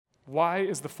Why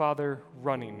is the father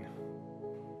running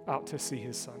out to see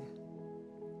his son?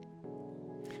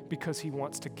 Because he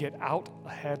wants to get out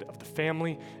ahead of the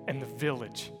family and the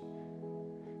village,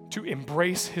 to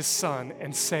embrace his son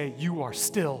and say, "You are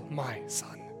still my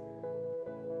son."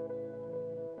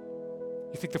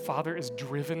 You think the father is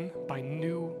driven by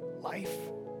new life?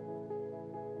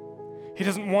 He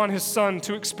doesn't want his son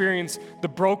to experience the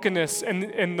brokenness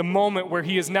and the moment where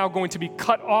he is now going to be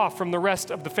cut off from the rest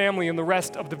of the family and the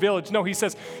rest of the village. No, he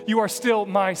says, "You are still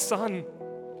my son."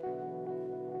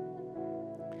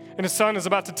 And his son is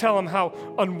about to tell him how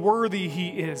unworthy he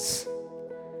is.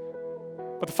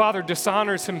 But the father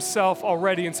dishonors himself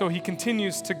already, and so he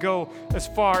continues to go as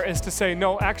far as to say,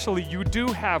 "No, actually, you do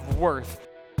have worth."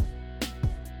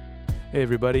 Hey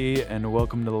everybody, and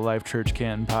welcome to the Life Church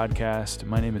Canton podcast.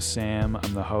 My name is Sam,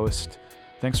 I'm the host.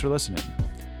 Thanks for listening.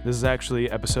 This is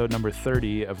actually episode number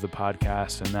 30 of the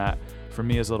podcast, and that for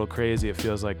me is a little crazy. It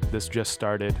feels like this just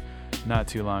started not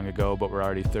too long ago, but we're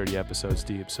already 30 episodes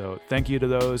deep. So thank you to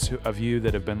those of you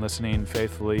that have been listening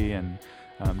faithfully and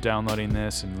downloading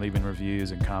this and leaving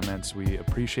reviews and comments. We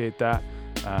appreciate that.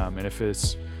 And if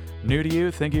it's new to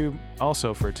you, thank you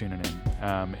also for tuning in.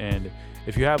 And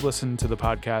if you have listened to the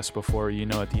podcast before, you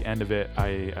know at the end of it,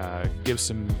 I give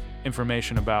some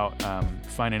information about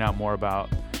finding out more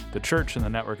about the church and the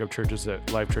network of churches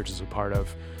that Life Church is a part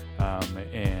of.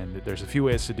 And there's a few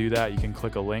ways to do that. You can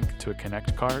click a link to a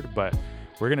Connect card, but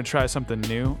we're going to try something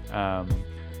new.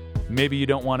 Maybe you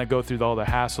don't want to go through all the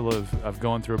hassle of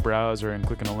going through a browser and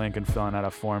clicking a link and filling out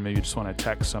a form. Maybe you just want to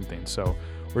text something. So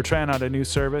we're trying out a new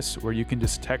service where you can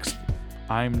just text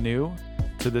 "I'm new"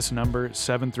 to this number,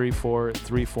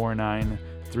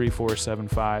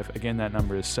 734-349-3475. Again, that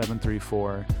number is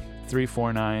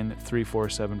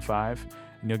 734-349-3475.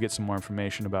 And you'll get some more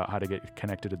information about how to get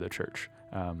connected to the church.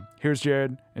 Here's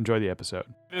Jared. Enjoy the episode.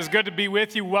 It is good to be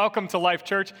with you. Welcome to Life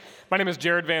Church. My name is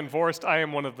Jared Van Voorst. I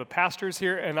am one of the pastors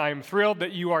here, and I am thrilled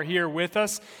that you are here with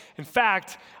us. In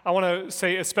fact, I want to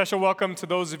say a special welcome to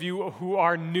those of you who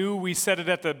are new. We said it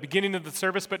at the beginning of the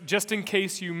service, but just in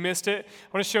case you missed it, I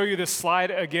want to show you this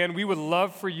slide again. We would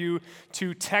love for you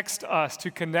to text us, to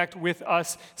connect with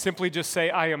us. Simply just say,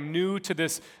 "I am new to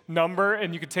this number,"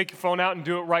 and you can take your phone out and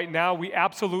do it right now. We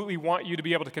absolutely want you to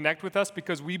be able to connect with us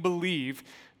because we believe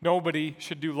nobody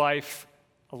should do life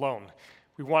alone.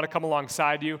 We want to come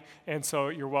alongside you, and so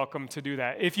you're welcome to do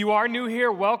that. If you are new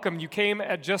here, welcome. You came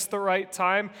at just the right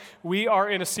time. We are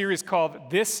in a series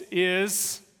called This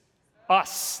Is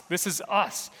Us. This is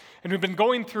us. And we've been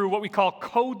going through what we call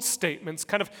code statements,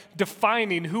 kind of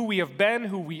defining who we have been,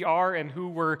 who we are, and who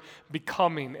we're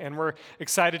becoming. And we're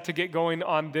excited to get going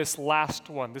on this last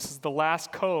one. This is the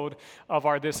last code of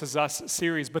our This Is Us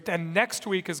series. But then next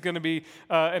week is going to be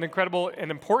an incredible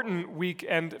and important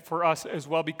weekend for us as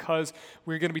well, because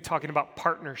we're going to be talking about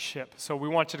partnership. So we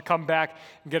want you to come back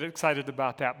and get excited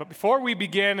about that. But before we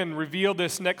begin and reveal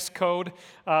this next code,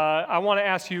 I want to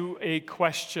ask you a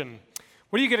question.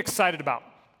 What do you get excited about?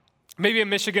 Maybe a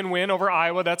Michigan win over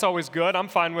Iowa. That's always good. I'm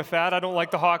fine with that. I don't like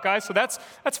the Hawkeyes, so that's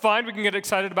fine. We can get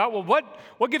excited about. Well, what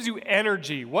gives you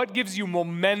energy? What gives you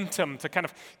momentum to kind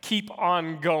of keep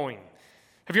on going?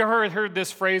 Have you ever heard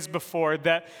this phrase before,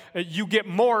 that you get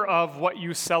more of what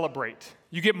you celebrate?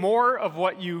 You get more of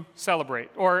what you celebrate.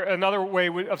 Or another way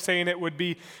of saying it would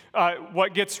be,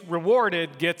 what gets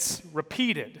rewarded gets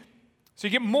repeated. So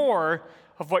you get more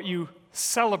of what you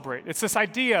celebrate. It's this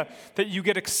idea that you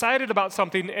get excited about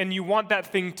something and you want that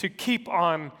thing to keep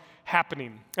on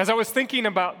happening. As I was thinking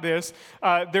about this,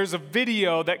 there's a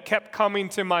video that kept coming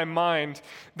to my mind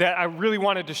that I really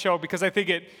wanted to show because I think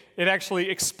it actually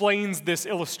explains this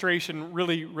illustration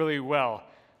really, really well.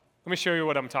 Let me show you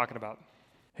what I'm talking about.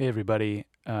 Hey everybody.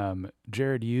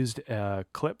 Jared used a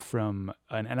clip from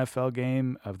an NFL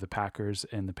game of the Packers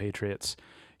and the Patriots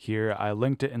here. I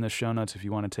linked it in the show notes if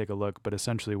you want to take a look, but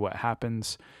essentially what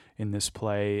happens in this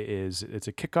play is it's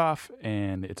a kickoff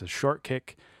and it's a short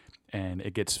kick and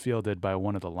it gets fielded by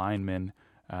one of the linemen,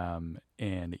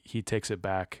 and he takes it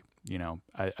back,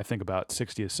 I think about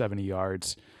 60 to 70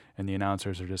 yards, and the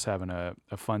announcers are just having a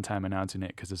fun time announcing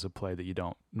it because it's a play that you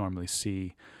don't normally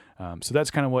see. So that's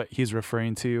kind of what he's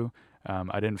referring to.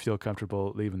 I didn't feel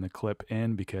comfortable leaving the clip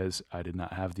in because I did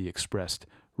not have the expressed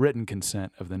written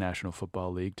consent of the National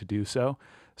Football League to do so.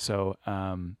 So,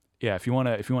 if you want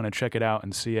to check it out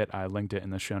and see it, I linked it in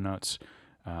the show notes.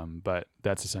 But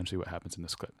that's essentially what happens in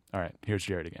this clip. All right, here's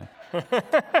Jared again.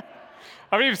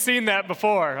 I've even seen that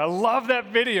before. I love that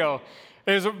video.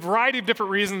 There's a variety of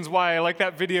different reasons why I like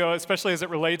that video, especially as it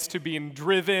relates to being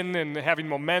driven and having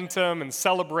momentum and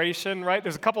celebration, right?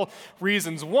 There's a couple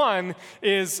reasons. One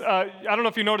is, I don't know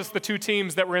if you noticed the two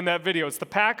teams that were in that video. It's the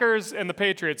Packers and the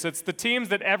Patriots. It's the teams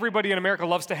that everybody in America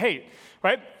loves to hate,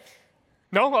 right?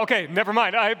 No? Okay, never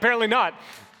mind. Apparently not.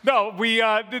 No,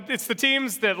 it's the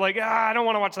teams that I don't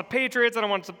want to watch the Patriots, I don't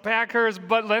want the Packers,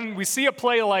 but then we see a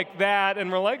play like that,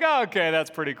 and we're like, oh, okay, that's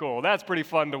pretty cool. That's pretty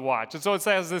fun to watch. And so it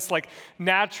has this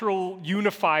natural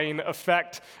unifying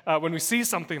effect when we see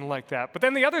something like that. But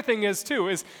then the other thing is, I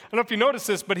don't know if you noticed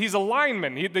this, but he's a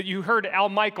lineman. That you heard Al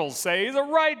Michaels say, he's a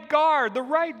right guard, the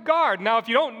right guard. Now, if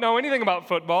you don't know anything about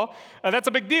football, that's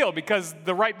a big deal because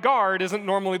the right guard isn't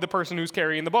normally the person who's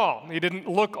carrying the ball. He didn't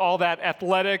look all that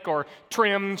athletic or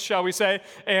trimmed, shall we say,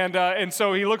 and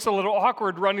so he looks a little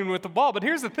awkward running with the ball. But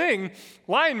here's the thing,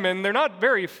 linemen, they're not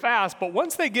very fast, but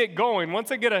once they get going, once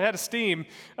they get ahead of steam,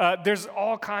 there's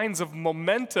all kinds of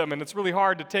momentum, and it's really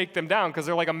hard to take them down because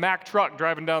they're like a Mack truck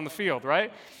driving down the field,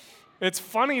 right? It's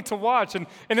funny to watch, and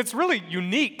it's really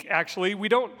unique, actually. We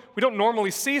don't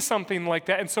normally see something like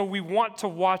that, and so we want to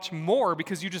watch more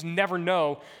because you just never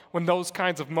know when those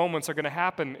kinds of moments are going to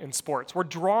happen in sports. We're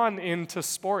drawn into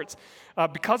sports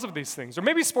because of these things. Or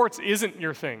maybe sports isn't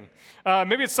your thing.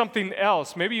 Maybe it's something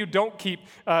else. Maybe you don't keep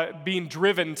being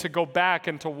driven to go back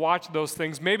and to watch those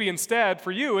things. Maybe instead,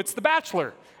 for you, it's The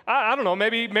Bachelor. I don't know,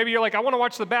 maybe you're like, I want to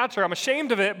watch The Bachelor. I'm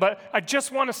ashamed of it, but I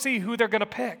just want to see who they're going to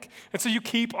pick. And so you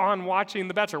keep on watching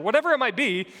The Bachelor. Whatever it might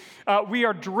be, we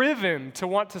are driven to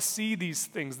want to see these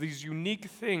things, these unique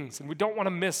things, and we don't want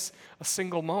to miss a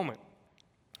single moment.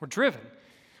 We're driven.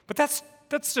 But that's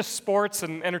just sports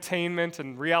and entertainment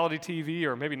and reality TV,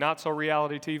 or maybe not so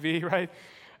reality TV, right?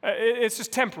 It's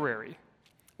just temporary.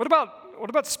 What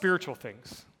about spiritual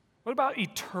things? What about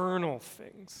eternal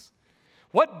things?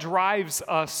 What drives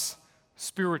us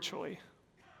spiritually?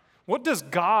 What does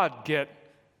God get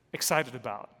excited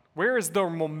about? Where is the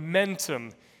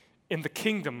momentum in the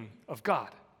kingdom of God?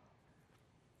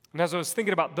 And as I was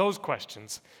thinking about those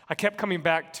questions, I kept coming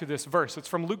back to this verse. It's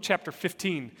from Luke chapter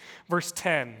 15, verse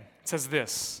 10. It says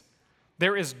this,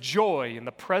 "There is joy in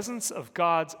the presence of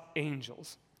God's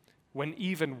angels when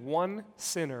even one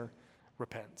sinner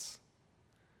repents."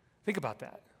 Think about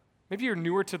that. Maybe you're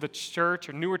newer to the church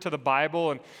or newer to the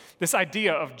Bible, and this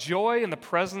idea of joy in the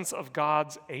presence of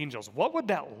God's angels, what would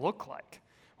that look like?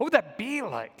 What would that be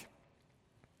like?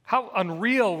 How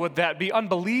unreal would that be?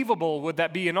 Unbelievable would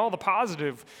that be in all the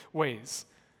positive ways?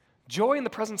 Joy in the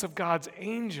presence of God's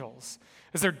angels.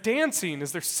 Is there dancing?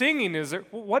 Is there singing?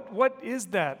 What is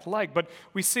that like? But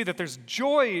we see that there's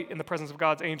joy in the presence of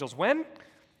God's angels. When?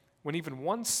 When even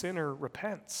one sinner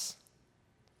repents.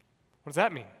 What does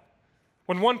that mean?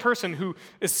 When one person who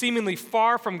is seemingly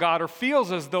far from God or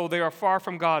feels as though they are far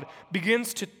from God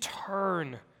begins to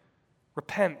turn.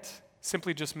 Repent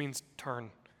simply just means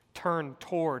turn. Turn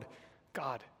toward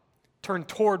God. Turn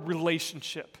toward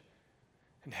relationship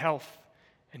and health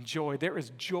and joy. There is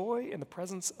joy in the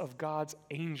presence of God's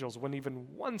angels when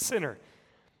even one sinner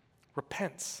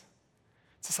repents.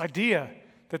 It's this idea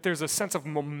that there's a sense of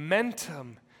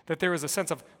momentum, that there is a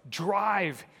sense of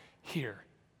drive here.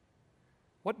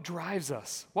 What drives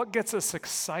us? What gets us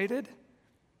excited?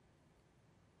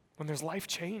 When there's life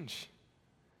change.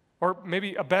 Or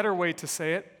maybe a better way to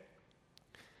say it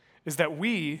is that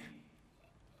we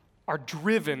are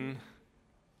driven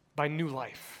by new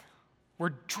life.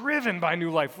 We're driven by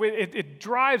new life. It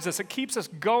drives us. It keeps us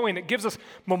going. It gives us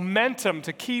momentum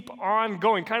to keep on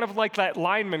going, kind of like that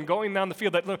lineman going down the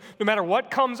field, that no matter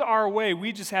what comes our way,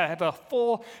 we just have a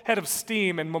full head of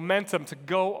steam and momentum to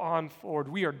go on forward.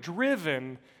 We are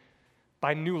driven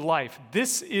by new life.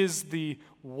 This is the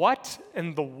what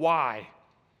and the why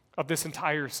of this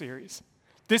entire series.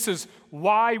 This is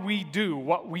why we do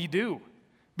what we do,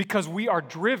 because we are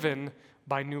driven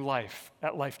by new life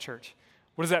at Life Church.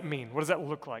 What does that mean? What does that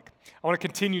look like? I want to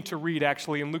continue to read,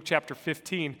 actually, in Luke chapter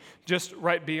 15, just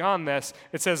right beyond this.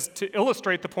 It says to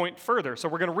illustrate the point further. So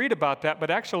we're going to read about that, but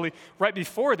actually, right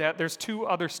before that, there's two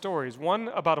other stories. One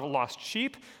about a lost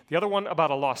sheep, the other one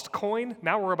about a lost coin.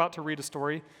 Now we're about to read a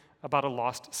story about a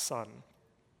lost son.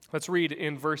 Let's read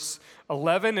in verse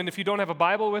 11, and if you don't have a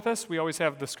Bible with us, we always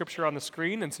have the scripture on the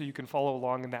screen, and so you can follow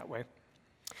along in that way.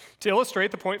 To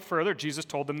illustrate the point further, Jesus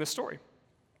told them this story.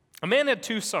 A man had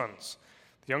 2 sons.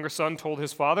 The younger son told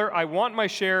his father, "I want my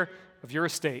share of your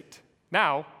estate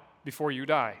now before you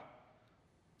die."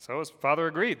 So his father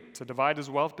agreed to divide his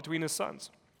wealth between his sons.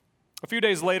 A few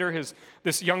days later,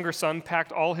 this younger son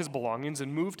packed all his belongings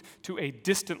and moved to a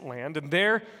distant land, and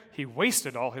there he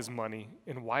wasted all his money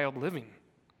in wild living.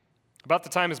 About the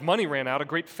time his money ran out, a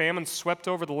great famine swept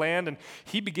over the land, and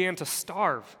he began to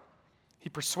starve. He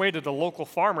persuaded a local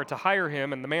farmer to hire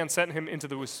him, and the man sent him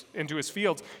into his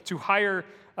fields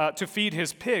to feed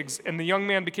his pigs. And the young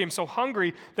man became so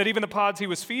hungry that even the pods he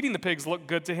was feeding the pigs looked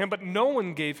good to him, but no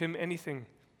one gave him anything.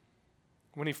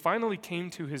 When he finally came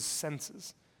to his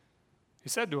senses, he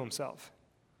said to himself,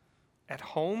 "At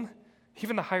home,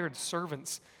 even the hired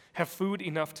servants have food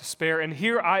enough to spare, and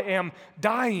here I am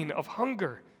dying of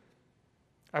hunger.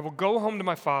 I will go home to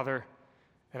my father,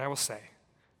 and I will say,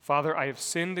 'Father, I have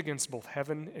sinned against both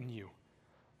heaven and you,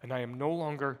 and I am no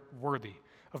longer worthy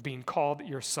of being called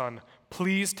your son.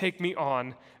 Please take me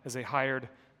on as a hired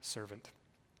servant.'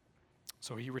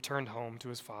 So he returned home to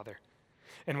his father.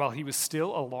 And while he was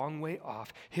still a long way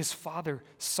off, his father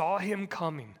saw him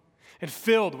coming, and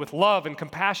filled with love and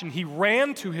compassion, he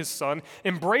ran to his son,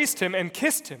 embraced him, and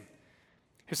kissed him.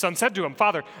 His son said to him,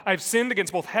 'Father, I have sinned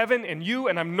against both heaven and you,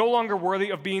 and I'm no longer worthy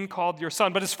of being called your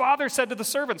son.' But his father said to the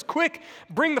servants, 'Quick,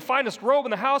 bring the finest robe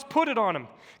in the house, put it on him.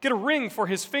 Get a ring for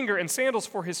his finger and sandals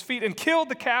for his feet, and kill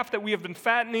the calf that we have been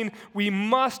fattening. We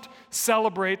must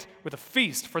celebrate with a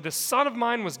feast, for this son of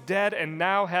mine was dead and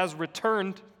now has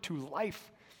returned to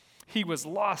life. He was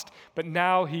lost, but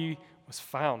now he was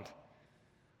found.'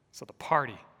 So the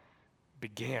party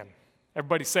began."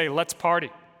 Everybody say, "Let's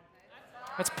party."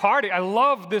 Let's party. I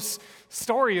love this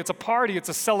story. It's a party. It's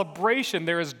a celebration.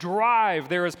 There is drive.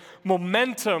 There is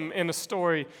momentum in a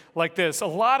story like this. A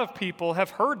lot of people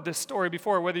have heard this story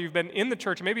before, whether you've been in the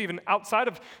church, maybe even outside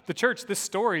of the church. This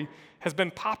story has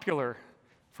been popular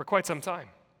for quite some time.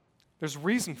 There's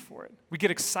reason for it. We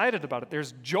get excited about it.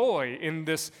 There's joy in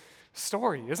this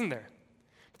story, isn't there?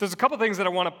 But there's a couple things that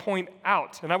I want to point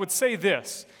out. And I would say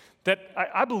this, that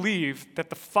I believe that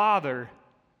the Father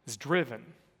is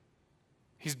driven.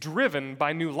 He's driven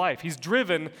by new life. He's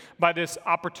driven by this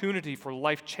opportunity for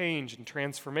life change and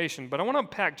transformation. But I want to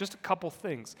unpack just a couple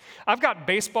things. I've got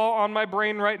baseball on my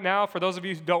brain right now. For those of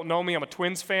you who don't know me, I'm a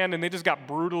Twins fan, and they just got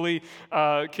brutally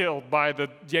killed by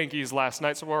the Yankees last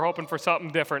night, so we're hoping for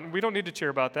something different. We don't need to cheer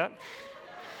about that.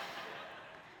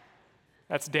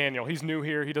 That's Daniel. He's new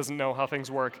here. He doesn't know how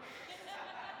things work.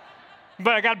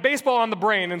 But I got baseball on the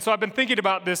brain, and so I've been thinking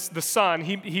about the son.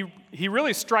 He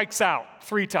really strikes out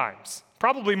 3 times.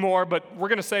 Probably more, but we're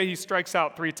going to say he strikes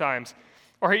out 3 times.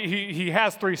 Or he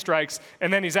has 3 strikes,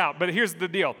 and then he's out. But here's the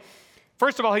deal.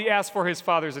 First of all, he asks for his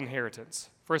father's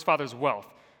inheritance, for his father's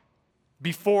wealth,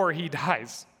 before he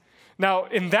dies. Now,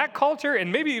 in that culture,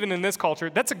 and maybe even in this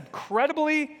culture, that's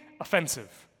incredibly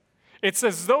offensive. It's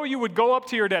as though you would go up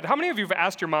to your dad. How many of you have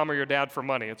asked your mom or your dad for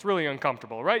money? It's really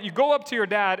uncomfortable, right? You go up to your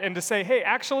dad and to say, "Hey,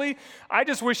 actually, I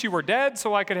just wish you were dead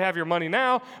so I could have your money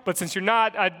now, but since you're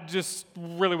not, I just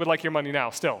really would like your money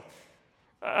now still.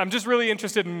 I'm just really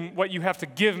interested in what you have to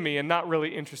give me and not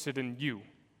really interested in you."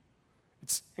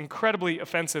 It's incredibly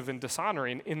offensive and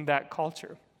dishonoring in that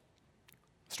culture.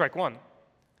 Strike 1.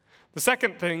 The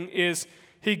second thing is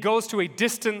he goes to a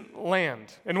distant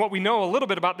land. And what we know a little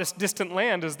bit about this distant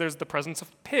land is there's the presence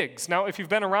of pigs. Now, if you've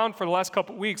been around for the last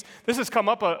couple weeks, this has come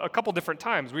up a couple different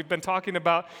times. We've been talking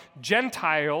about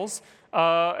Gentiles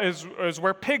is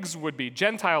where pigs would be,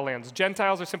 Gentile lands.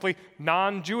 Gentiles are simply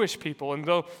non-Jewish people. And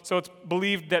so it's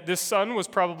believed that this son was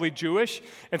probably Jewish.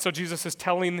 And so Jesus is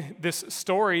telling this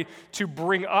story to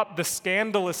bring up the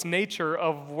scandalous nature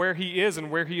of where he is and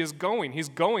where he is going. He's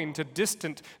going to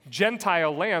distant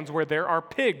Gentile lands where there are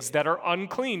pigs that are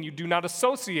unclean. You do not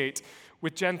associate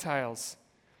with Gentiles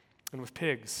and with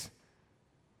pigs.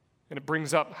 And it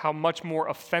brings up how much more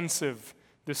offensive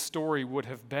this story would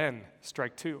have been.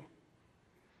 Strike 2.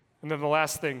 And then the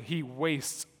last thing, he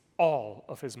wastes all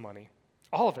of his money.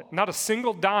 All of it. Not a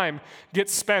single dime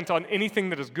gets spent on anything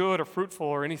that is good or fruitful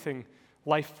or anything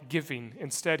life-giving.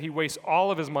 Instead, he wastes all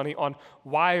of his money on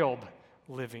wild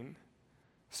living.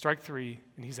 Strike 3,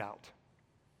 and he's out.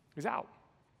 He's out.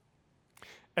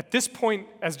 At this point,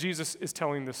 as Jesus is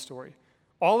telling this story,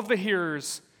 all of the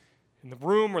hearers in the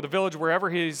room or the village,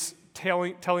 wherever he's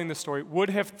telling this story,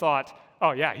 would have thought,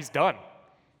 "Oh yeah, he's done.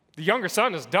 The younger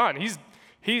son is done.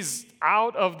 He's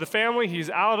out of the family. He's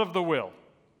out of the will."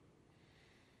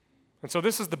 And so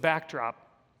this is the backdrop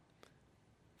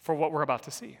for what we're about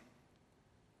to see.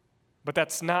 But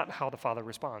that's not how the Father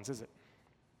responds, is it?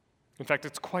 In fact,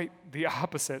 it's quite the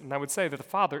opposite. And I would say that the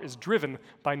Father is driven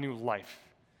by new life,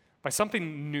 by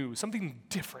something new, something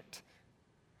different.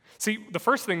 See, the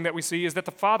first thing that we see is that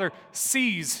the Father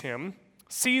sees him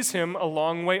a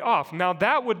long way off. Now,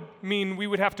 that would mean we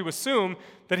would have to assume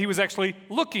that he was actually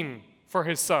looking for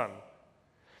his son,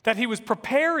 that he was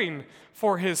preparing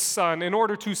for his son in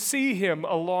order to see him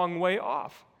a long way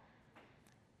off.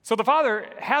 So the father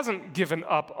hasn't given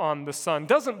up on the son,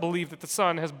 doesn't believe that the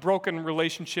son has broken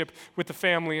relationship with the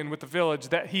family and with the village,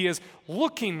 that he is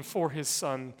looking for his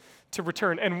son to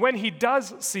return. And when he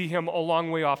does see him a long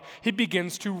way off, he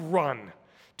begins to run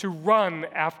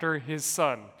after his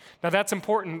son. Now that's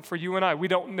important for you and I. We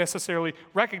don't necessarily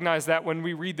recognize that when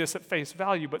we read this at face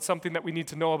value, but something that we need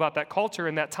to know about that culture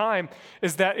in that time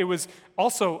is that it was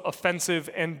also offensive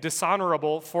and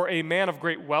dishonorable for a man of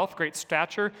great wealth, great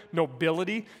stature,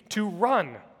 nobility, to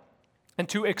run and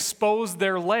to expose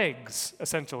their legs,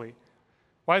 essentially.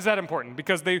 Why is that important?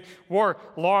 Because they wore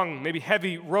long, maybe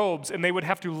heavy robes, and they would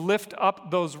have to lift up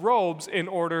those robes in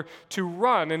order to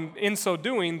run. And in so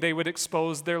doing, they would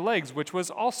expose their legs, which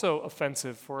was also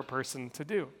offensive for a person to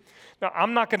do. Now,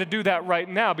 I'm not going to do that right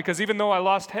now, because even though I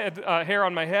lost hair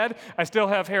on my head, I still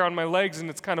have hair on my legs, and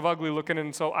it's kind of ugly looking,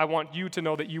 and so I want you to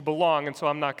know that you belong, and so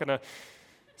I'm not going to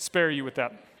spare you with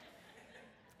that.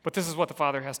 But this is what the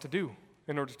father has to do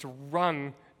in order to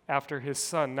run after his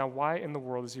son. Now, why in the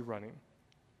world is he running?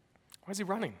 Why is he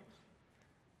running?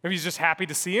 Maybe he's just happy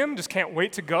to see him, just can't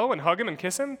wait to go and hug him and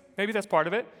kiss him. Maybe that's part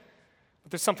of it.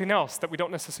 But there's something else that we don't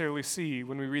necessarily see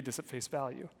when we read this at face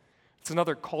value. It's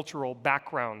another cultural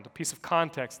background, a piece of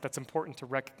context that's important to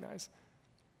recognize.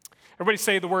 Everybody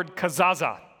say the word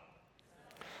kazaza.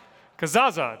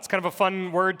 Kazaza, it's kind of a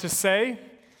fun word to say,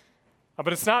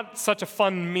 but it's not such a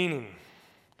fun meaning.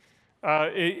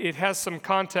 It has some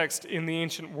context in the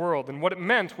ancient world. And what it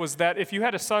meant was that if you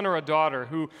had a son or a daughter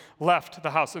who left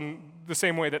the house in the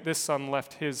same way that this son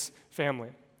left his family,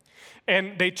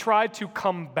 and they tried to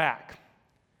come back,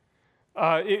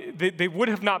 they would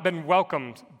have not been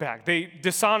welcomed back. They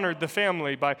dishonored the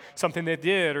family by something they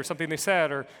did or something they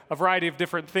said or a variety of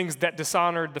different things that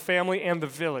dishonored the family and the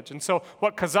village. And so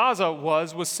what kazaza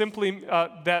was simply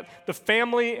that the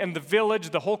family and the village,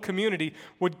 the whole community,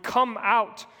 would come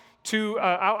out to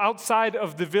outside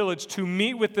of the village to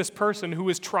meet with this person who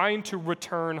is trying to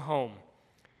return home.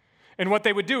 And what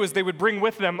they would do is they would bring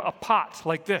with them a pot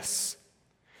like this.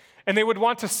 And they would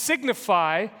want to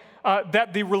signify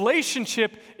that the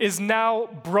relationship is now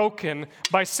broken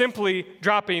by simply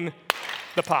dropping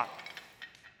the pot.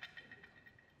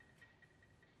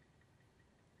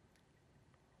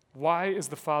 Why is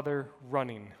the father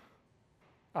running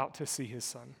out to see his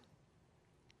son?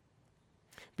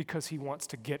 Because he wants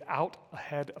to get out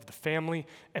ahead of the family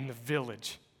and the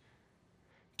village,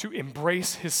 to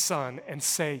embrace his son and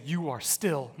say, "You are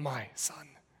still my son."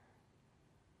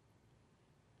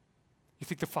 You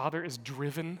think the father is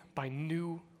driven by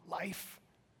new life?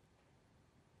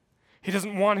 He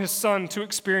doesn't want his son to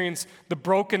experience the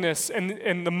brokenness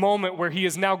and the moment where he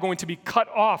is now going to be cut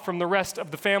off from the rest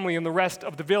of the family and the rest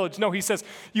of the village. No, he says,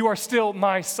 "You are still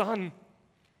my son."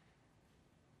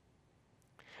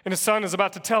 And his son is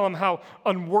about to tell him how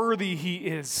unworthy he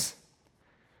is.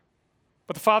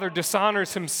 But the father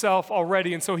dishonors himself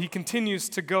already, and so he continues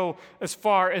to go as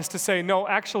far as to say, "No,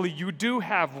 actually, you do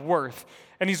have worth."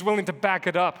 And he's willing to back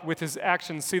it up with his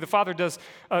actions. See, the father does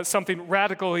something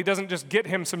radical. He doesn't just get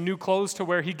him some new clothes to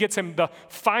wear. He gets him the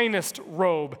finest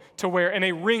robe to wear and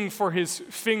a ring for his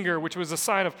finger, which was a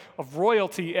sign of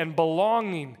royalty and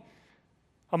belonging,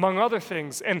 among other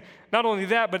things. And not only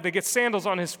that, but they get sandals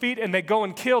on his feet and they go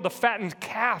and kill the fattened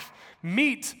calf.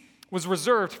 Meat was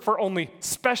reserved for only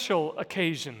special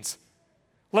occasions,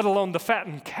 let alone the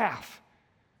fattened calf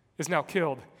is now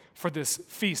killed for this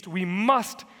feast. We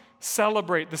must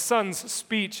celebrate. The son's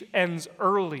speech ends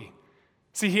early.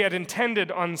 See, he had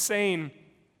intended on saying,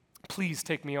 "Please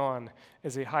take me on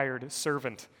as a hired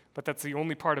servant," but that's the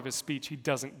only part of his speech he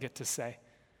doesn't get to say.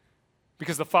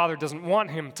 Because the father doesn't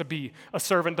want him to be a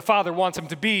servant. The father wants him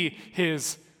to be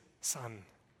his son.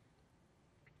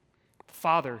 The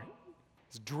father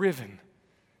is driven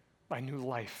by new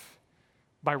life,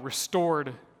 by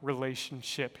restored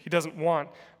relationship. He doesn't want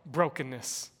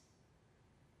brokenness.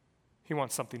 He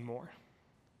wants something more.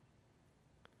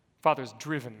 Father's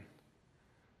driven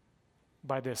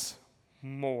by this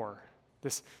more,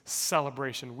 this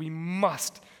celebration. We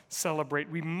must celebrate.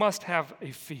 We must have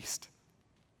a feast.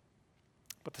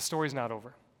 But the story's not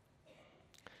over,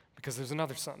 because there's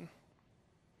another son.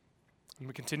 And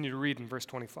we continue to read in verse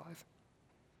 25.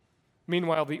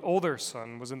 "Meanwhile, the older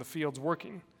son was in the fields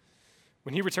working.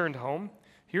 When he returned home,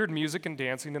 he heard music and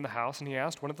dancing in the house, and he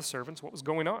asked one of the servants what was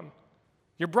going on.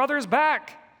 'Your brother is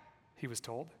back,' he was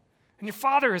told, 'and your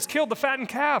father has killed the fattened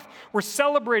calf. We're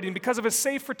celebrating because of his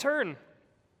safe return.'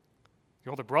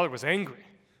 The older brother was angry,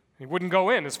 He wouldn't go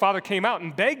in. His father came out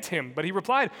and begged him, but he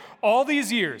replied, "All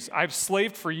these years I've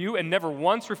slaved for you and never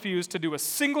once refused to do a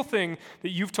single thing that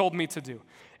you've told me to do.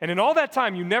 And in all that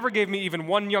time, you never gave me even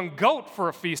one young goat for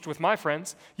a feast with my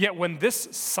friends. Yet when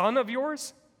this son of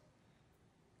yours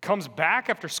comes back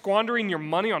after squandering your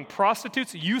money on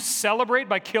prostitutes, you celebrate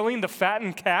by killing the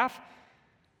fattened calf?"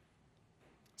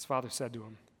 His father said to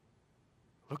him,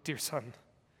 "Look, dear son,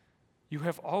 you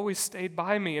have always stayed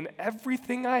by me, and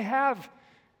everything I have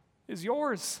is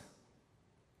yours.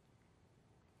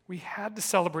 We had to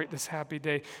celebrate this happy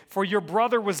day, for your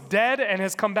brother was dead and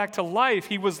has come back to life.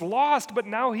 He was lost, but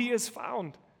now he is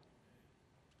found."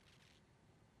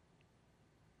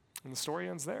 And the story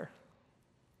ends there.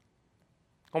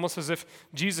 Almost as if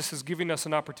Jesus is giving us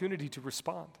an opportunity to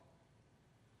respond.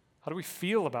 How do we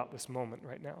feel about this moment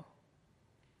right now?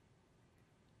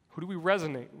 Who do we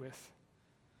resonate with?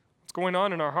 What's going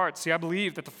on in our hearts? See, I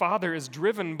believe that the Father is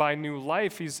driven by new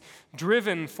life. He's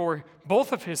driven for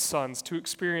both of his sons to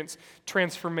experience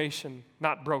transformation,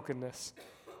 not brokenness.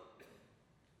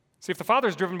 See, if the Father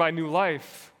is driven by new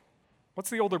life, what's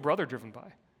the older brother driven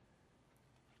by?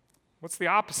 What's the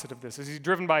opposite of this? Is he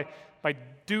driven by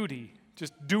duty,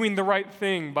 just doing the right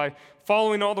thing, by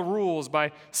following all the rules,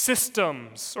 by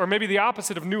systems? Or maybe the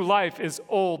opposite of new life is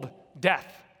old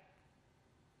death.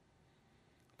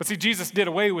 But see, Jesus did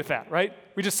away with that, right?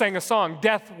 We just sang a song,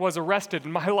 "Death was arrested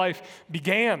and my life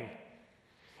began."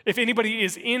 If anybody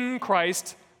is in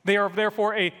Christ, they are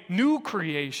therefore a new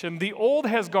creation. The old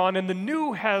has gone and the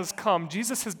new has come.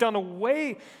 Jesus has done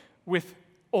away with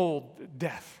old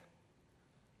death.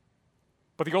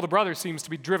 But the older brother seems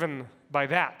to be driven by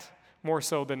that more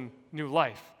so than new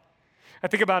life. I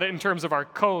think about it in terms of our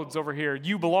codes over here.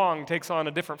 "You belong" takes on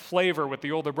a different flavor with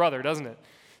the older brother, doesn't it?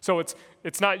 So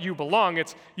it's not "you belong,"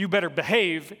 it's "you better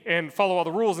behave and follow all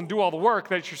the rules and do all the work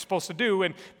that you're supposed to do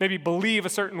and maybe believe a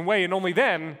certain way, and only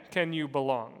then can you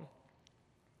belong."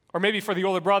 Or maybe for the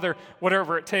older brother,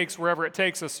 whatever it takes, wherever it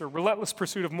takes us, or relentless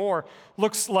pursuit of more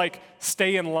looks like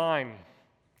stay in line.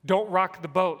 Don't rock the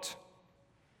boat.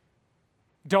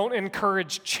 Don't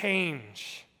encourage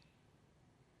change.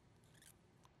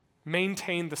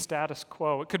 Maintain the status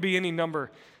quo. It could be any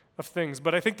number of things,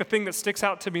 but I think the thing that sticks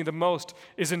out to me the most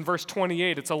is in verse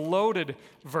 28. It's a loaded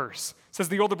verse. It says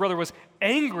the older brother was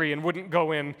angry and wouldn't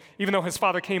go in, even though his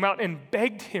father came out and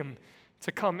begged him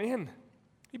to come in.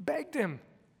 He begged him,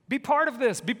 be part of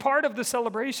this, be part of the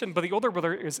celebration, but the older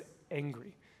brother is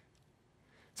angry.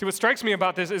 See, what strikes me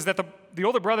about this is that the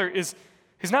older brother he's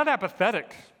not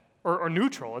apathetic or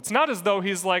neutral. It's not as though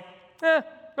he's like,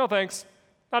 no thanks,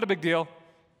 not a big deal.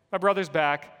 My brother's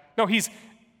back. No, he's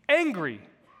angry.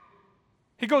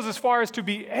 He goes as far as to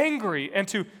be angry and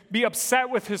to be upset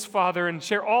with his father and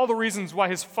share all the reasons why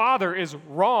his father is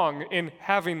wrong in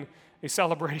having a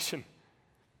celebration.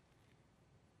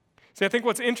 See, I think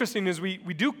what's interesting is we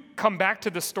do come back to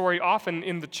this story often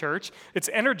in the church. It's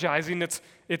energizing.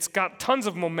 It's got tons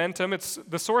of momentum. It's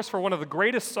the source for one of the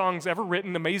greatest songs ever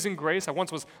written, Amazing Grace. I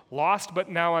once was lost, but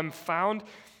now I'm found.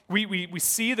 We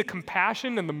see the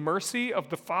compassion and the mercy of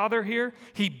the Father here.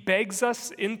 He begs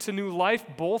us into new life.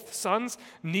 Both sons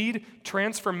need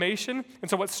transformation. And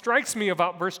so what strikes me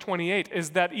about verse 28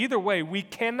 is that either way, we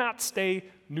cannot stay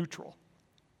neutral.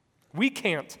 We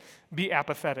can't be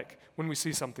apathetic when we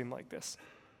see something like this.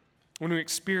 When we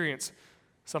experience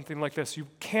something like this, you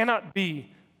cannot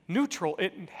be neutral.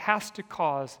 It has to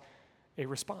cause a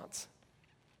response.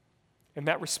 And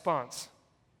that response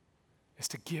is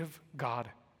to give God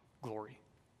glory.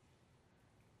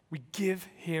 We give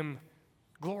him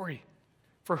glory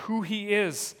for who he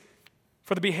is,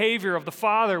 for the behavior of the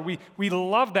Father. We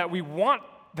love that. We want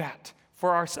that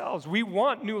for ourselves. We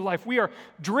want new life. We are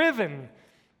driven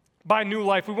by new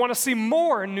life. We want to see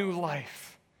more new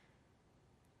life.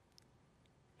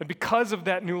 And because of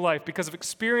that new life, because of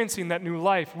experiencing that new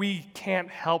life, we can't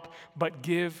help but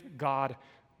give God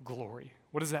glory.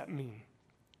 What does that mean?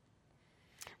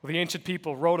 Well, the ancient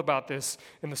people wrote about this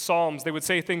in the Psalms. They would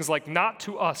say things like, "Not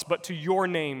to us, but to your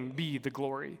name be the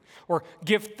glory." Or,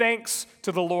 "Give thanks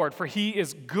to the Lord, for he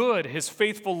is good. His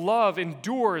faithful love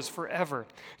endures forever.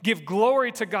 Give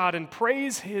glory to God and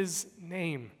praise his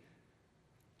name."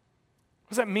 What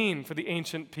does that mean for the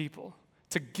ancient people?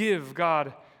 To give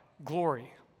God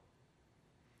glory.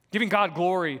 Giving God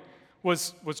glory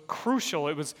was crucial.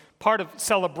 It was part of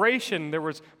celebration. There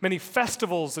was many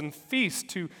festivals and feasts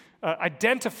to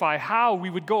identify how we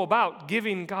would go about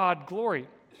giving God glory.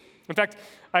 In fact,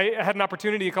 I had an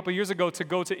opportunity a couple years ago to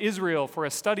go to Israel for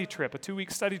a study trip, a 2-week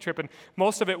study trip, and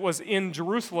most of it was in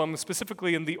Jerusalem,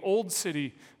 specifically in the Old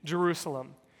City,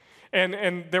 Jerusalem.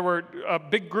 And there were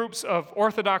big groups of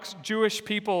Orthodox Jewish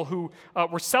people who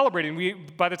were celebrating.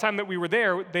 By the time that we were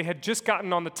there, they had just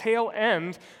gotten on the tail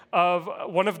end of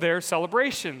one of their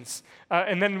celebrations.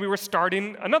 And then we were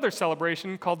starting another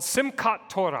celebration called Simchat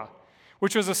Torah,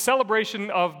 which was a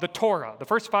celebration of the Torah, the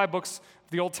first 5 books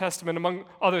of the Old Testament, among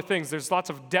other things. There's lots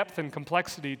of depth and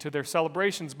complexity to their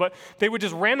celebrations, but they would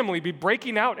just randomly be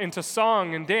breaking out into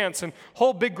song and dance, and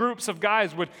whole big groups of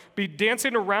guys would be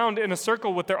dancing around in a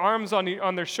circle with their arms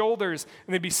on their shoulders,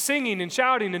 and they'd be singing and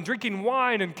shouting and drinking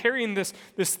wine and carrying this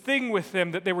thing with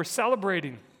them that they were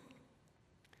celebrating.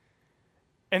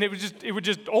 And it would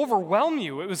just overwhelm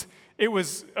you. It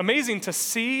was amazing to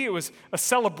see. It was a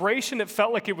celebration. It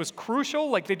felt like it was crucial,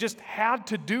 like they just had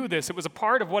to do this. It was a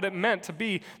part of what it meant to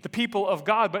be the people of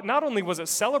God. But not only was it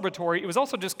celebratory, it was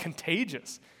also just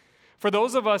contagious. For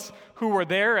those of us who were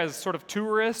there as sort of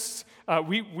tourists,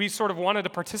 we sort of wanted to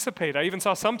participate. I even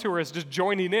saw some tourists just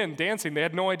joining in, dancing. They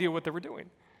had no idea what they were doing.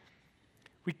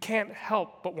 We can't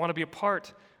help but want to be a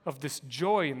part of this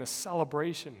joy and this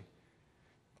celebration,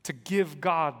 to give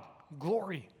God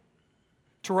glory,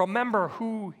 to remember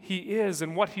who He is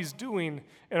and what He's doing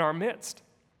in our midst.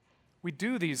 We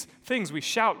do these things. We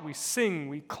shout, we sing,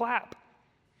 we clap.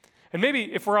 And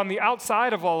maybe if we're on the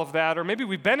outside of all of that, or maybe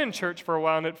we've been in church for a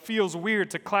while and it feels weird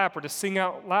to clap or to sing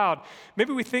out loud,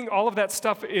 maybe we think all of that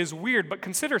stuff is weird, but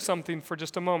consider something for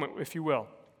just a moment, if you will.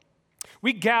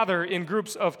 We gather in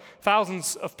groups of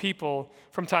thousands of people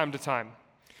from time to time,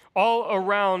 all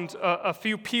around a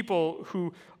few people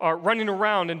who are running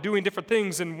around and doing different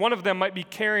things, and one of them might be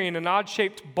carrying an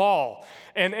odd-shaped ball.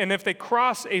 And if they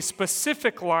cross a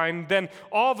specific line, then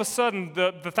all of a sudden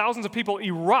the thousands of people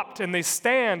erupt, and they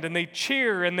stand, and they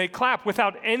cheer, and they clap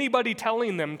without anybody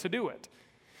telling them to do it.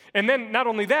 And then not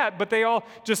only that, but they all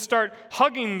just start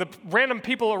hugging the random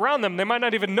people around them. They might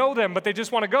not even know them, but they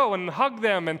just want to go and hug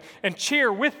them and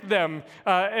cheer with them,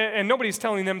 and nobody's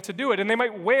telling them to do it. And they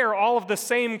might wear all of the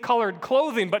same colored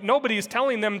clothing, but nobody's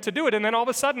telling them to do it. And then all of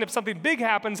a sudden, if something big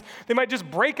happens, they might just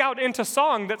break out into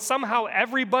song that somehow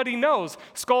everybody knows.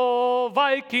 Skol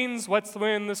Vikings, let's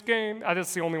win this game.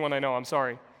 That's the only one I know, I'm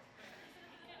sorry.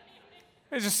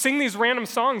 They just sing these random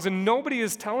songs and nobody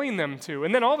is telling them to.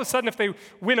 And then all of a sudden, if they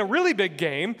win a really big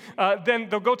game, then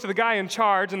they'll go to the guy in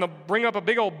charge and they'll bring up a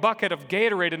big old bucket of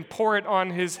Gatorade and pour it on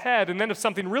his head. And then if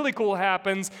something really cool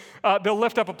happens, they'll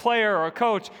lift up a player or a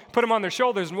coach, put him on their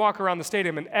shoulders and walk around the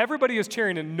stadium. And everybody is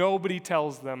cheering and nobody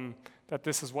tells them that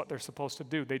this is what they're supposed to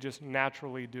do. They just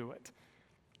naturally do it.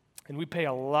 And we pay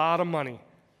a lot of money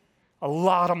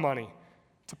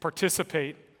to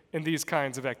participate in these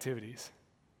kinds of activities.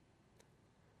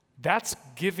 That's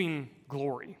giving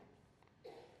glory.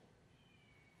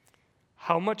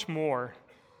 How much more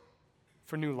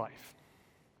for new life?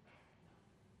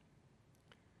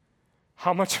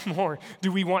 How much more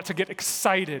do we want to get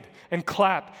excited and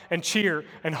clap and cheer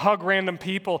and hug random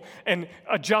people and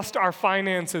adjust our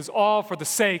finances all for the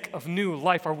sake of new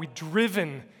life? Are we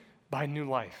driven by new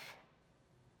life?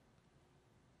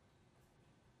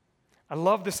 I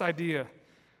love this idea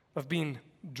of being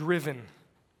driven.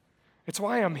 It's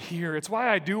why I'm here. It's why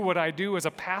I do what I do as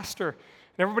a pastor and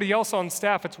everybody else on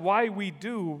staff. It's why we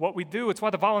do what we do. It's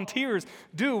why the volunteers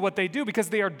do what they do, because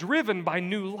they are driven by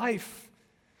new life.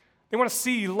 They want to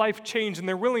see life change, and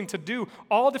they're willing to do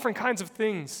all different kinds of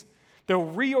things.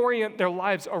 They'll reorient their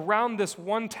lives around this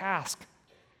one task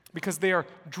because they are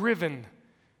driven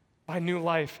by new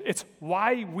life. It's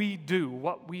why we do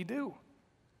what we do.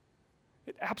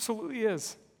 It absolutely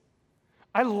is.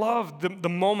 I love the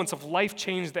moments of life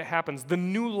change that happens, the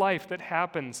new life that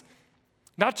happens.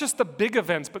 Not just the big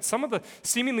events, but some of the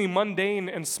seemingly mundane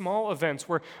and small events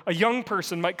where a young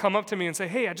person might come up to me and say,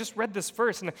 hey, I just read this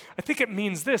verse, and I think it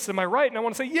means this. Am I right? And I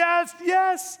want to say,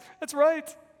 yes, that's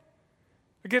right.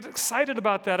 I get excited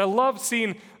about that. I love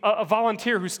seeing a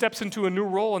volunteer who steps into a new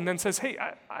role and then says, hey,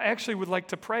 I actually would like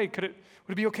to pray. Would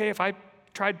it be okay if I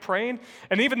tried praying?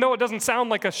 And even though it doesn't sound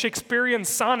like a Shakespearean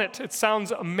sonnet, it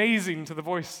sounds amazing to the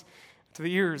voice, to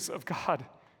the ears of God,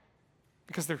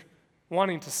 because they're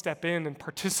wanting to step in and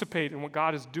participate in what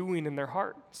God is doing in their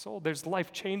heart. So there's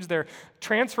life change there.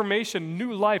 Transformation,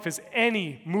 new life is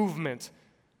any movement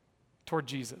toward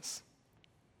Jesus.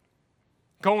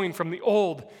 Going from the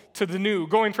old to the new,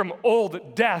 going from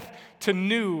old death to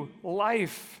new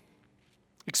life.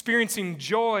 Experiencing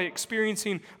joy,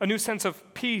 experiencing a new sense of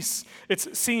peace. It's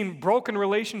seeing broken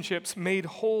relationships made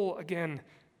whole again.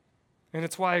 And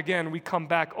it's why, again, we come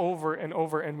back over and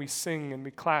over and we sing and we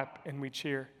clap and we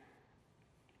cheer.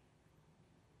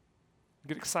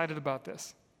 Get excited about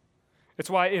this. It's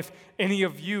why if any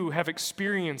of you have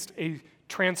experienced a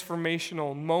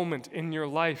transformational moment in your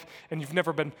life and you've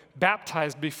never been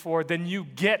baptized before, then you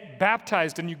get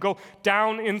baptized and you go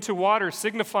down into water,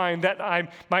 signifying that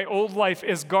my old life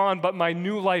is gone, but my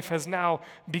new life has now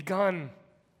begun.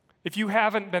 If you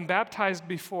haven't been baptized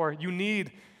before, you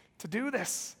need to do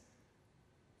this.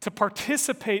 To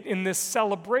participate in this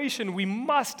celebration, we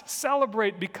must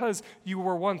celebrate because you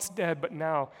were once dead, but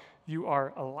now you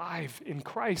are alive in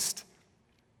Christ.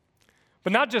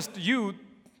 But not just you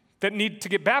that need to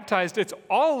get baptized, it's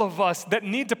all of us that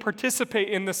need to participate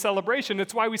in the celebration.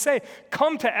 It's why we say,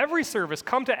 come to every service,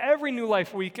 come to every New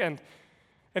Life weekend,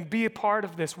 and be a part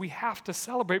of this. We have to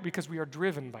celebrate because we are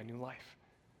driven by new life.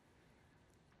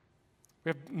 We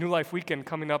have New Life weekend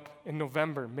coming up in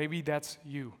November. Maybe that's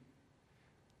you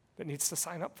that needs to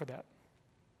sign up for that.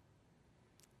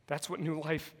 That's what new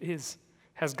life is.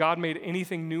 Has God made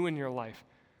anything new in your life?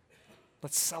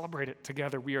 Let's celebrate it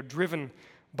together. We are driven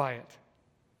by it.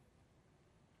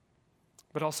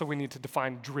 But also we need to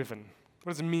define driven.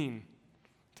 What does it mean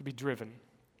to be driven?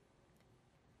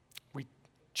 We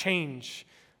change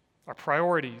our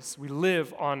priorities. We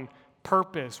live on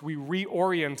purpose. We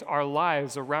reorient our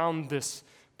lives around this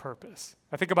purpose.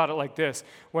 I think about it like this.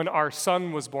 When our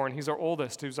son was born, he's our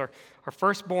oldest, he was our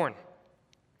firstborn,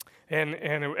 and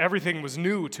everything was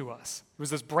new to us. It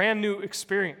was this brand new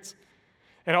experience.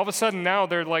 And all of a sudden now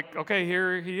they're like, okay,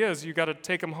 here he is. You got to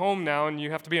take him home now, and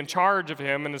you have to be in charge of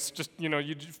him. And it's just,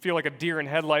 you feel like a deer in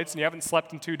headlights, and you haven't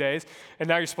slept in 2 days. And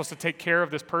now you're supposed to take care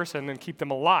of this person and keep them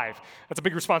alive. That's a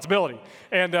big responsibility.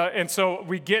 And so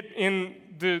we get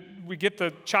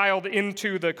the child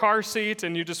into the car seat,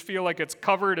 and you just feel like it's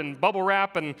covered in bubble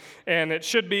wrap, and it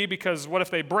should be, because what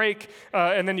if they break?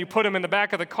 And then you put him in the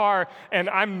back of the car, and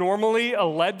I'm normally a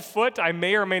lead foot. I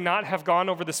may or may not have gone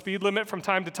over the speed limit from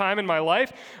time to time in my life,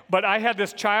 but I had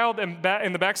this child in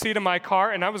the back seat of my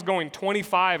car, and I was going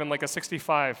 25 and like a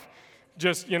 65.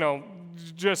 Just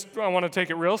I want to take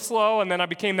it real slow, and then I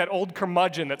became that old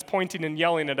curmudgeon that's pointing and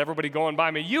yelling at everybody going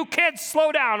by me, "You kids,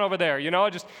 slow down over there." I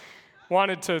just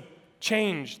wanted to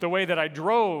change the way that I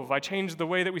drove. I changed the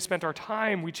way that we spent our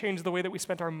time. We changed the way that we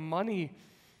spent our money.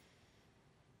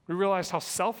 We realized how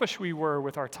selfish we were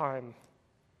with our time.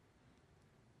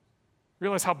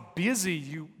 Realize how busy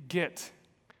you get.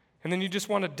 And then you just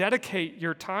want to dedicate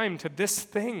your time to this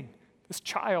thing, this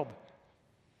child.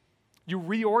 You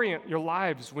reorient your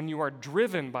lives when you are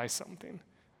driven by something.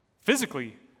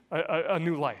 Physically, a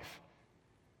new life.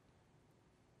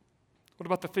 What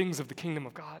about the things of the kingdom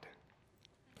of God?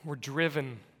 We're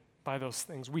driven by those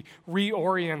things. We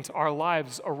reorient our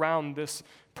lives around this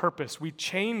purpose. We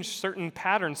change certain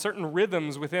patterns, certain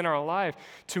rhythms within our life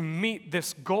to meet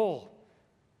this goal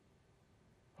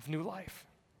of new life.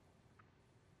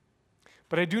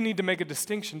 But I do need to make a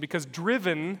distinction, because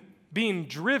being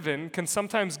driven can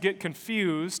sometimes get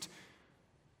confused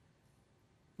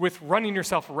with running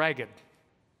yourself ragged,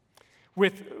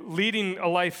 with leading a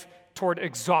life toward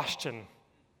exhaustion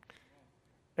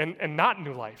and not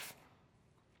new life.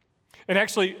 And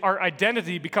actually, our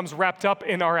identity becomes wrapped up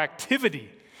in our activity,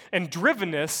 and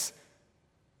drivenness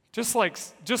just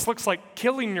looks like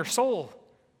killing your soul.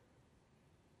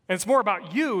 And it's more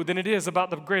about you than it is about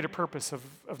the greater purpose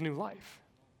of new life.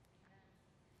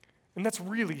 And that's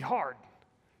really hard.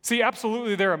 See,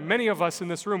 absolutely, there are many of us in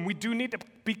this room. We do need to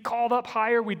be called up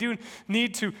higher. We do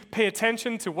need to pay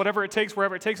attention to whatever it takes,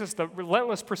 wherever it takes us, the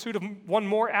relentless pursuit of one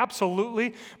more,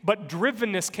 absolutely. But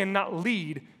drivenness cannot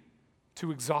lead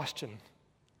to exhaustion,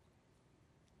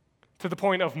 to the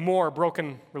point of more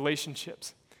broken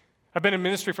relationships. I've been in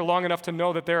ministry for long enough to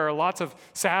know that there are lots of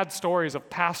sad stories of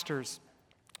pastors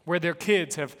where their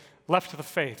kids have left the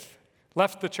faith,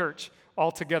 left the church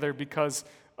altogether because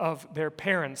of their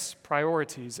parents'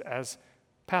 priorities as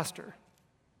pastor.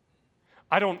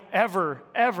 I don't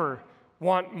ever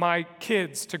want my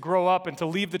kids to grow up and to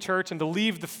leave the church and to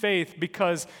leave the faith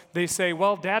because they say,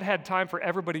 well, Dad had time for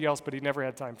everybody else, but he never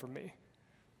had time for me.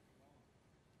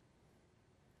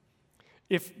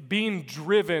 If being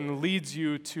driven leads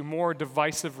you to more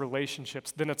divisive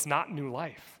relationships, then it's not new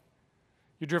life.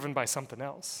 You're driven by something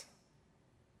else.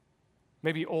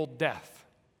 Maybe old death.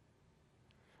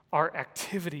 Our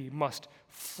activity must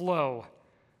flow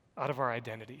out of our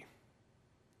identity.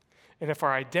 And if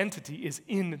our identity is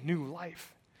in new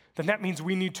life, then that means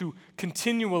we need to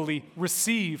continually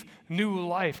receive new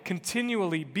life,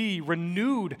 continually be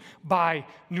renewed by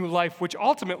new life, which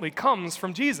ultimately comes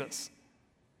from Jesus.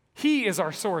 He is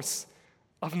our source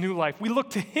of new life. We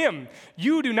look to Him.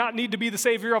 You do not need to be the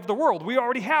Savior of the world. We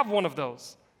already have one of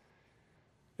those.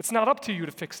 It's not up to you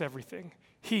to fix everything.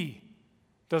 He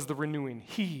does the renewing.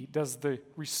 He does the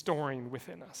restoring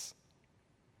within us.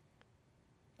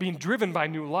 Being driven by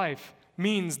new life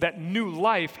means that new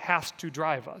life has to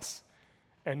drive us,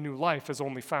 and new life is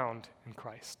only found in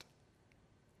Christ.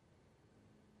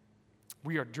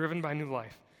 We are driven by new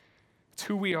life. It's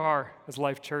who we are as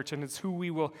Life Church, and it's who we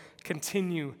will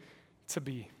continue to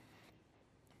be.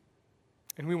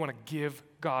 And we want to give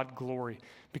God glory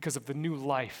because of the new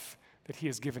life that He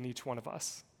has given each one of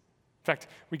us. In fact,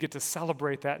 we get to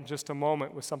celebrate that in just a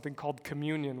moment with something called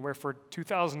communion, where for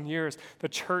 2,000 years, the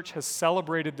church has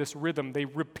celebrated this rhythm. They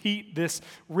repeat this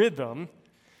rhythm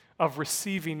of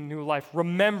receiving new life,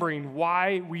 remembering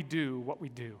why we do what we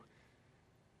do,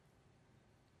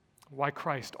 why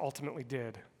Christ ultimately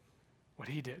did what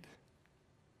He did.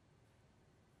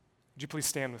 Would you please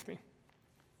stand with me?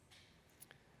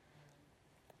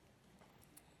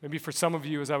 Maybe for some of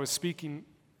you, as I was speaking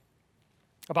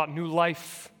about new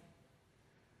life,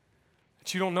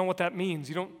 that you don't know what that means.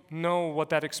 You don't know what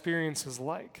that experience is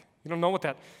like. You don't know what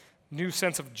that new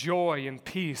sense of joy and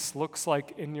peace looks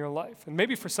like in your life. And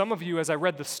maybe for some of you, as I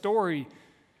read the story,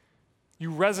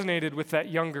 you resonated with that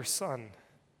younger son.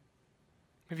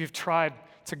 Maybe you've tried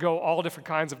to go all different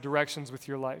kinds of directions with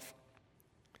your life.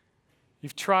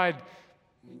 You've tried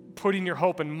putting your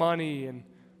hope in money and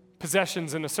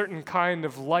possessions in a certain kind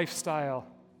of lifestyle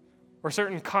or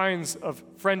certain kinds of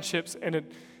friendships, and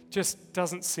it just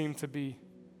doesn't seem to be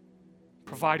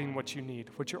providing what you need,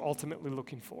 what you're ultimately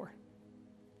looking for.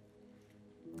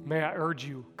 May I urge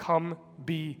you, come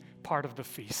be part of the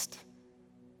feast.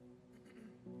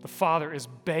 The Father is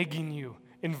begging you,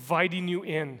 inviting you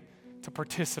in to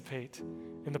participate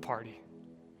in the party.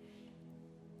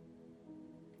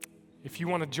 If you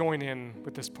want to join in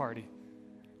with this party,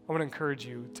 I want to encourage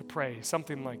you to pray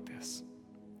something like this.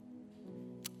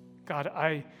 God,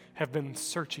 I have been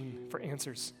searching for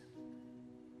answers,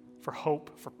 for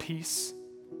hope, for peace.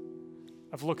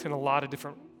 I've looked in a lot of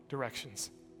different directions.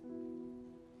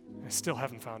 I still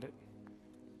haven't found it.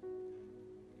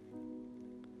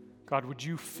 God, would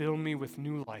you fill me with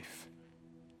new life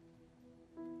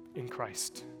in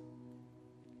Christ?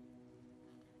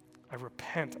 I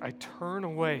repent. I turn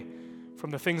away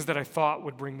from the things that I thought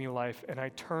would bring me life, and I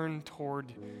turn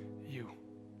toward you.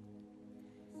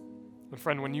 And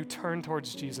friend, when you turn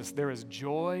towards Jesus, there is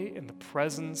joy in the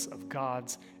presence of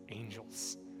God's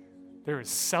angels. There is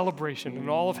celebration in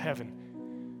all of heaven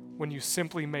when you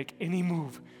simply make any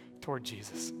move toward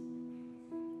Jesus.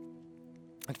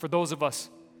 And for those of us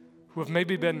who have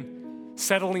maybe been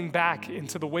settling back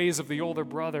into the ways of the older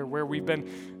brother, where we've been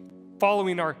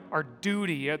following our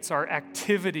duty, it's our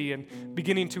activity, and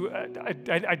beginning to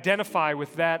identify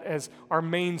with that as our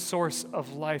main source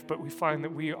of life, but we find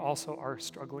that we also are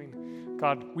struggling.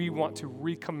 God, we want to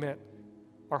recommit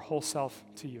our whole self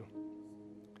to you.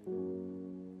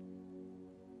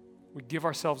 We give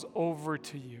ourselves over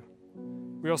to you.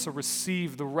 We also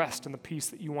receive the rest and the peace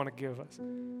that you want to give us.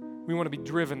 We want to be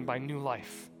driven by new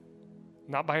life,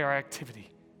 not by our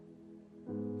activity,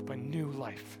 but by new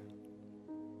life.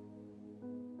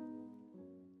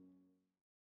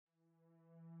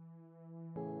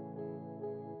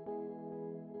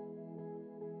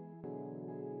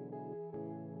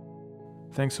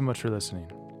 Thanks so much for listening.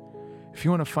 If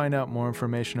you want to find out more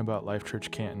information about Life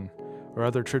Church Canton or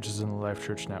other churches in the Life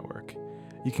Church Network,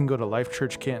 you can go to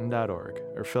lifechurchcanton.org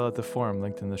or fill out the form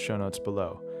linked in the show notes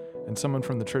below, and someone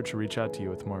from the church will reach out to you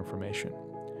with more information.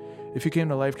 If you came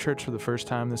to Life Church for the first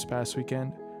time this past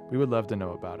weekend, we would love to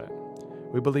know about it.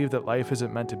 We believe that life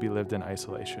isn't meant to be lived in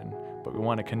isolation, but we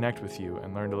want to connect with you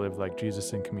and learn to live like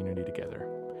Jesus in community together.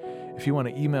 If you want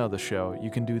to email the show, you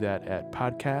can do that at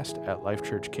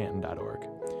podcast@lifechurchcanton.org.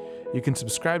 You can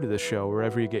subscribe to the show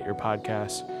wherever you get your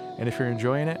podcasts, and if you're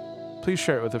enjoying it, please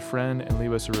share it with a friend and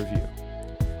leave us a review.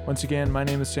 Once again, my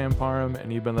name is Sam Parham,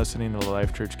 and you've been listening to the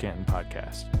Life Church Canton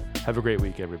podcast. Have a great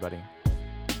week, everybody.